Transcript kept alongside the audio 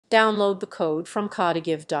Download the code from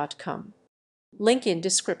codegive.com. Link in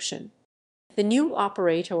description. The new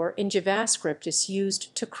operator in JavaScript is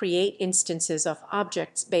used to create instances of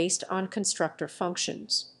objects based on constructor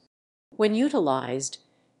functions. When utilized,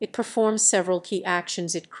 it performs several key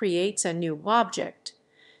actions. It creates a new object,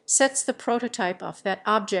 sets the prototype of that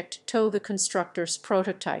object to the constructor's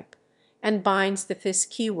prototype, and binds this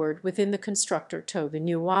keyword within the constructor to the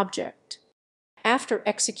new object. After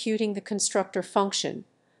executing the constructor function,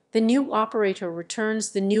 the new operator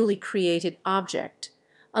returns the newly created object,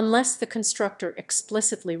 unless the constructor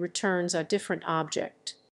explicitly returns a different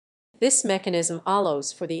object. This mechanism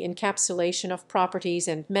allows for the encapsulation of properties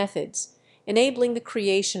and methods, enabling the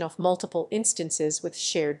creation of multiple instances with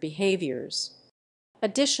shared behaviors.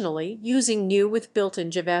 Additionally, using new with built-in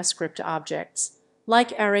JavaScript objects,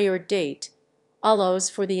 like array or date, allows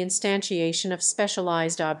for the instantiation of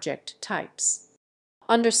specialized object types.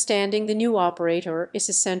 Understanding the new operator is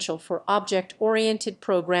essential for object-oriented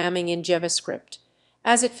programming in JavaScript,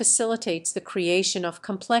 as it facilitates the creation of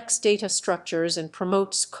complex data structures and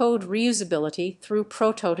promotes code reusability through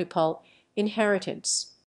prototypal inheritance.